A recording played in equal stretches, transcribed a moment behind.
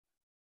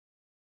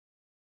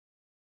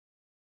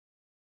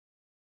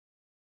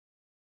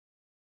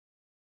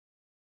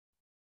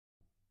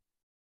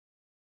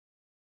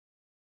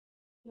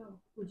Sure.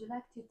 Would you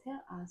like to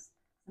tell us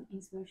some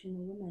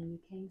inspirational women you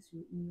came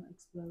through in your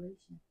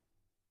exploration?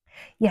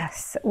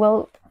 Yes,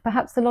 well,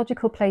 perhaps the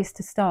logical place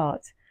to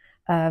start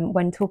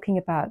when talking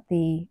about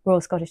the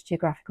Royal Scottish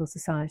Geographical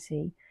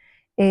Society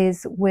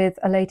is with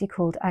a lady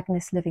called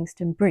Agnes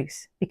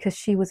Livingstone-Bruce, because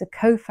she was a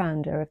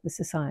co-founder of the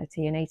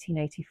society in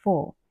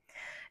 1884.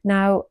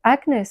 Now,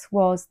 Agnes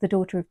was the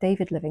daughter of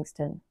David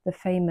Livingstone, the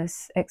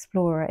famous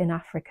explorer in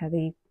Africa,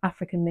 the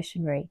African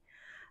missionary,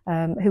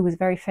 who was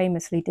very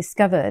famously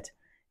discovered,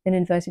 in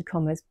inverted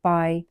commas,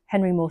 by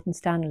Henry Morton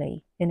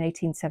Stanley in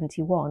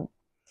 1871.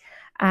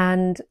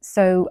 And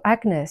so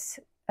Agnes,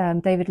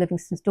 David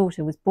Livingstone's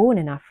daughter, was born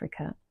in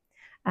Africa,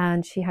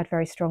 and she had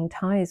very strong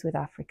ties with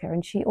Africa.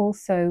 And she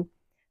also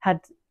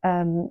had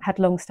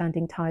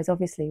long-standing ties,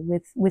 obviously,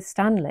 with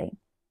Stanley.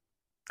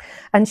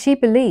 And she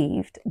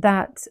believed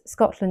that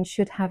Scotland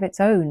should have its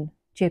own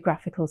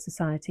geographical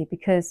society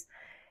because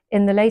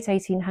in the late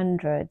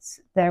 1800s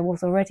there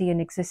was already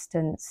in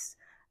existence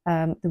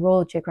the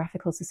Royal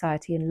Geographical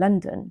Society in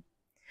London,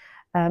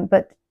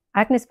 but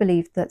Agnes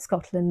believed that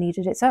Scotland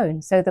needed its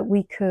own so that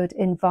we could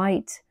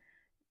invite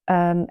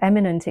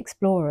eminent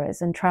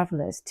explorers and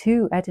travellers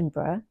to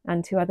Edinburgh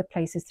and to other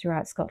places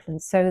throughout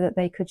Scotland so that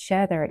they could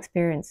share their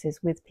experiences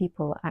with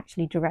people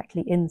actually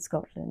directly in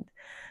Scotland,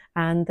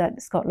 and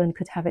that Scotland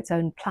could have its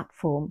own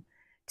platform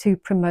to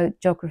promote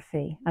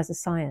geography as a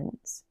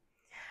science.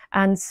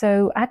 And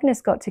so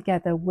Agnes got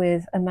together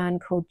with a man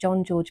called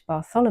John George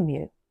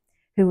Bartholomew,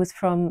 who was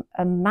from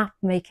a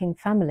map-making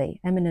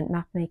family, eminent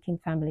map-making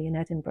family in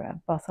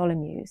Edinburgh,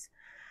 Bartholomew's.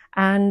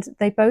 And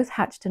they both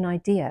hatched an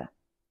idea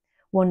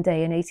one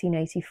day in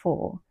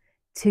 1884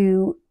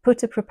 to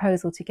put a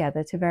proposal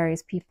together to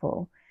various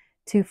people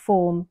to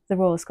form the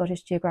Royal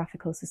Scottish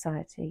Geographical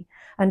Society.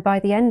 And by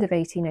the end of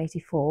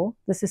 1884,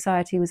 the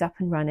society was up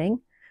and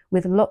running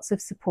with lots of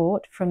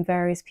support from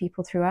various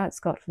people throughout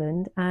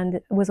Scotland,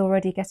 and was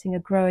already getting a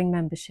growing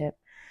membership.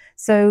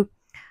 So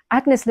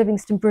Agnes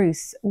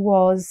Livingstone-Bruce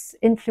was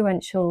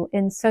influential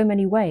in so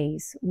many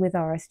ways with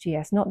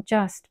RSGS, not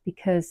just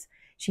because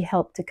she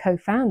helped to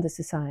co-found the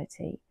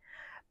society,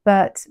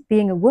 but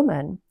being a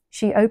woman,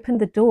 she opened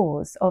the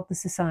doors of the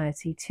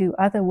society to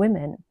other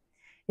women.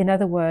 In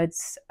other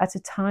words, at a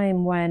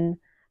time when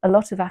a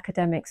lot of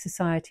academic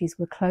societies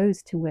were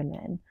closed to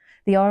women,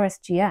 the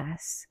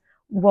RSGS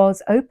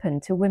was open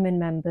to women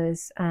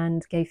members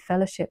and gave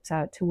fellowships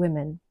out to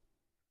women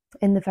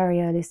in the very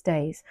earliest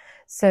days.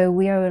 So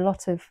we owe a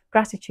lot of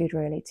gratitude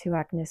really to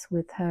Agnes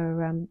with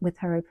her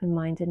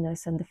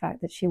open-mindedness and the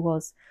fact that she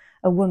was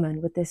a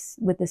woman with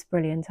this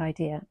brilliant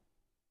idea.